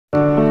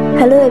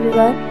Hello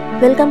everyone,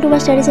 welcome to my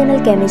study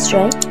channel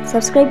Chemistry.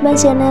 Subscribe my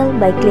channel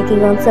by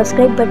clicking on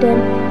subscribe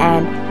button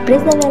and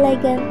press the bell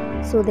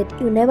icon so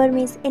that you never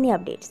miss any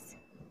updates.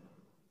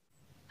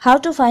 How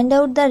to find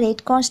out the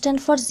rate constant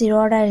for zero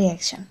order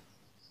reaction.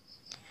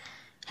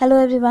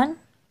 Hello everyone,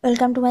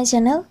 welcome to my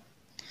channel.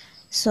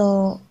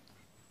 So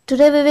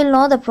today we will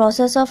know the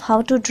process of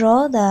how to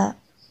draw the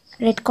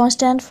rate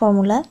constant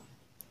formula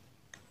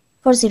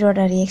for zero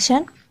order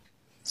reaction.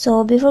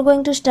 So before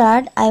going to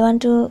start, I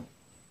want to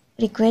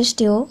request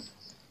you,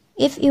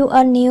 if you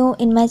are new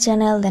in my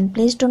channel, then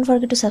please don't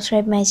forget to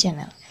subscribe my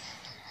channel.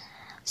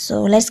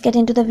 So let's get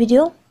into the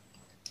video.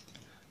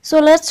 So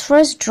let's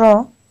first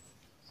draw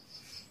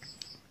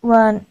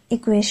one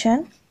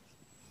equation.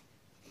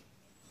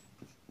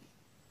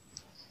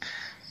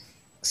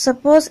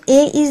 Suppose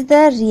A is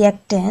the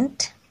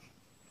reactant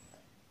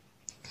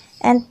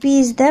and P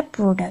is the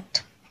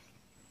product.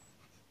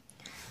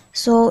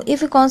 So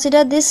if you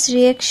consider this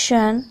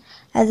reaction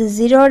as a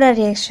zero order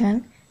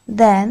reaction,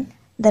 then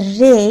the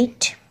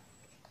rate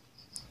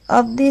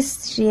of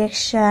this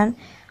reaction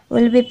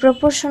will be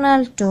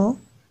proportional to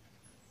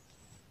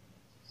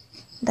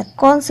the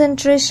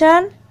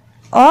concentration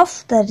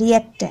of the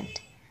reactant.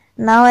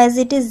 Now as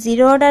it is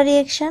zero order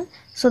reaction,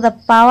 so the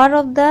power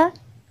of the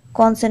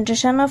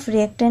concentration of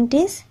reactant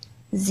is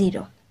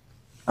 0.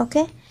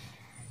 Okay.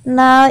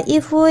 Now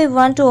if we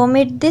want to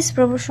omit this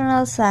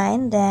proportional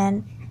sign,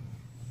 then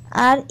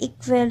R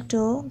equal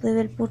to, we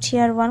will put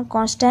here one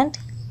constant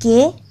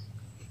K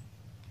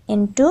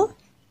into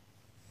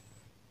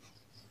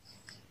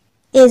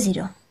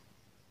A0.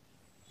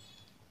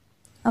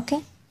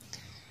 Okay.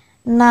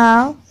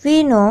 Now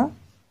we know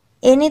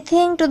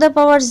anything to the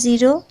power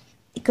 0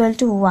 equal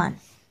to 1.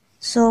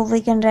 So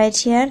we can write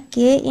here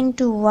K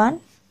into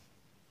 1.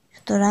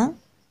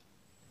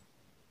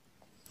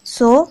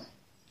 So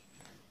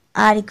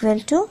R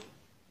equal to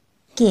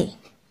K.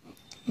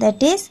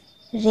 That is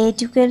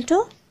rate equal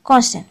to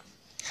constant.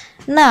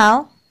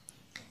 Now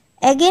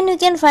again we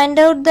can find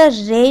out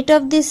the rate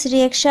of this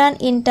reaction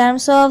in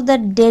terms of the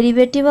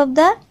derivative of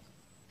the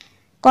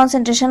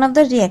concentration of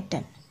the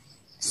reactant.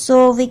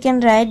 So we can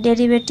write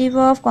derivative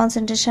of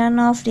concentration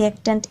of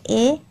reactant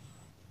A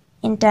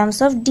in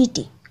terms of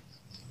dt.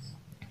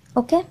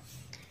 Okay.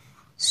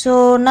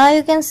 So now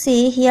you can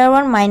see here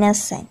one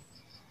minus sign.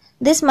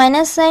 This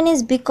minus sign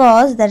is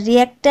because the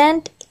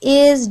reactant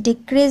is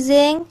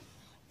decreasing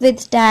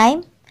with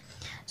time.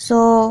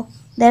 So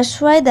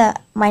that's why the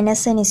minus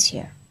sign is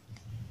here.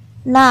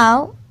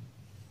 Now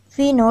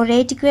we know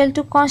rate equal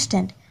to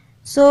constant.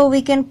 So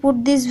we can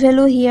put this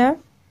value here,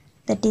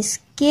 that is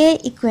K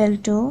equal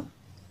to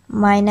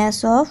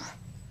minus of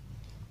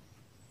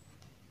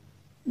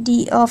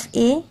d of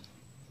A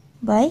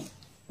by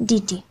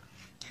dt.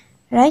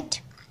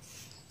 Right?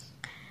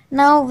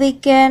 Now we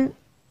can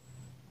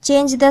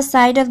change the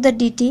side of the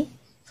dt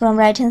from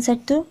right hand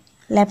side to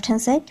left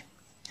hand side.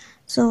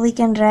 So we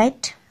can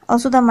write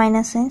also the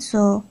minus sign.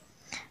 So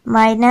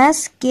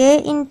minus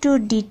K into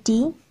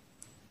dt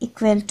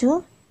equal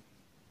to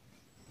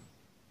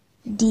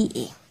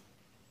dA.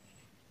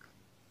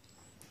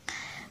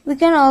 We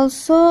can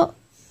also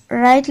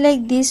write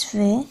like this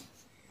way,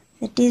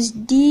 that is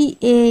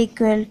dA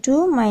equal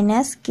to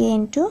minus K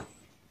into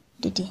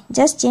dt.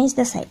 Just change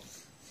the side.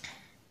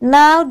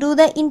 Now do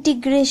the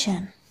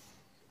integration.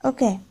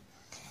 Okay.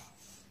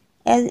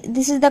 As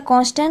this is the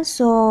constant,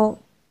 so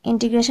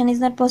integration is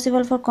not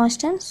possible for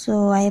constant,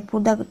 so I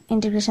put the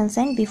integration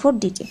sign before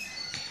dt.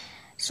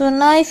 So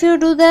now if you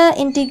do the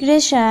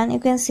integration, you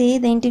can see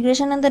the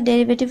integration and the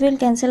derivative will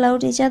cancel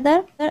out each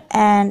other,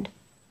 and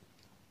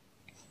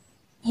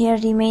here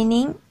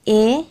remaining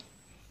A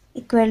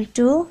equal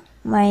to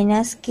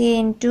minus K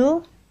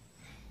into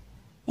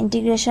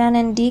integration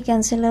and d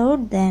cancel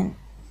out, then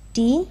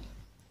t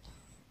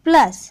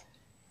plus,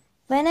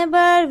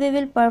 whenever we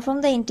will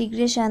perform the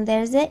integration,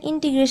 there is a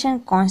integration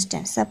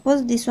constant.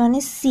 Suppose this one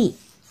is C.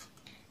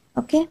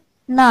 Okay.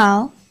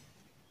 Now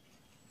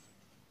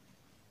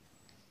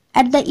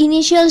at the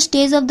initial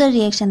stage of the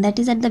reaction, that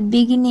is at the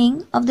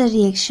beginning of the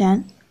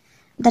reaction,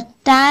 the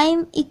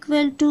time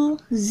equal to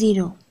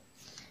 0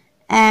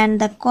 and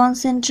the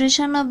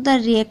concentration of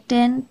the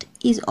reactant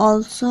is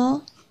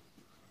also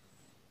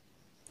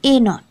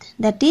A0.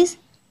 That is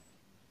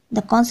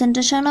the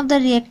concentration of the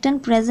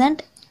reactant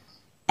present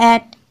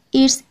at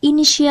its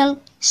initial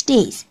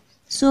stage.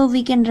 So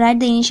we can write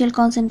the initial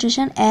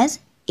concentration as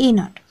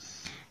A0.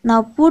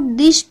 Now put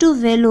these two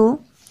value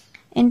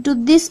into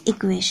this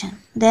equation,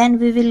 then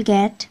we will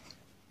get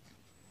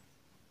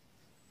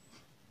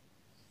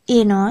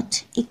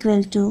A0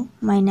 equal to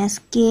minus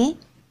K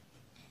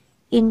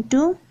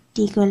into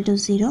t equal to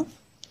 0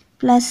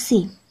 plus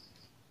C.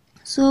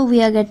 So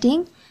we are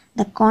getting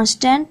the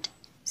constant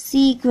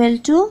C equal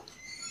to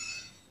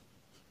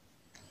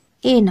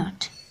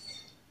A0.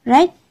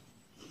 Right?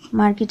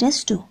 Mark it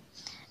as 2.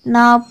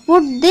 Now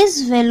put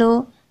this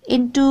value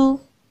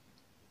into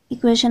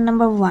equation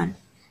number 1.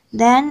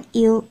 Then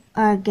you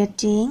are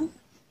getting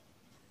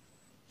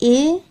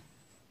A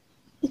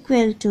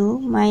equal to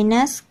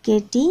minus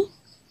KT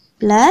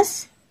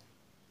plus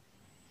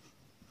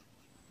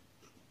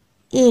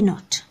A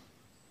naught.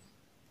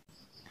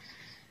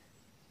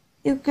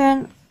 You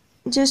can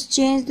just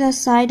change the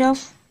side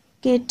of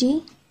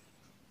KT,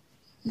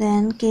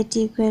 then KT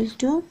equal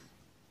to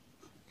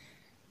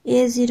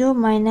A0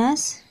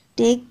 minus,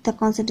 take the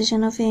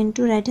concentration of A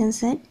into right hand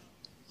side,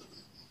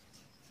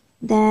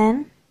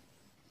 then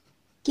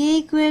K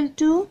equal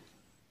to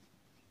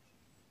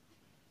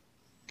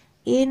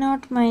A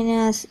naught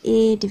minus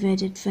A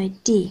divided by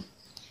T.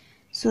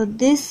 So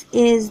this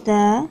is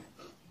the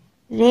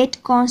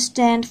rate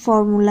constant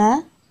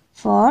formula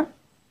for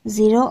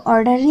zero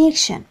order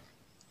reaction.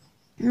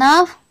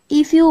 Now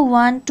if you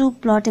want to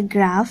plot a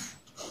graph,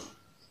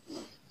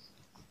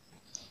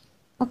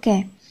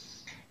 okay,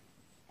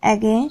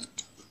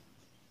 against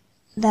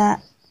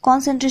the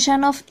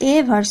concentration of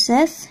A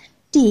versus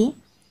T,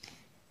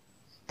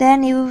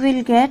 then you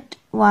will get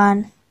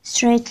one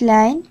straight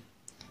line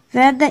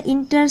where the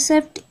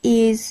intercept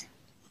is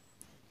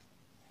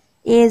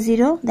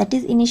A0, that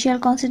is initial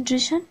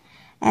concentration,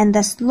 and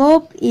the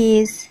slope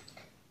is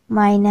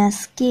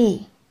minus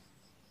K.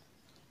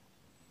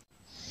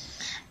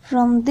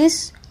 From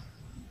this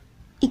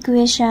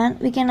equation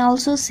we can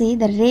also see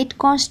the rate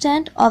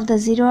constant of the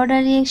zero order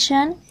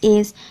reaction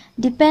is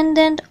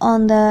dependent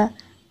on the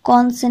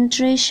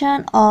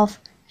concentration of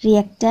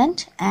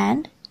reactant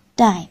and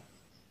time.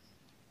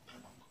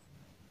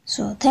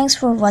 So thanks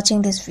for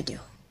watching this video.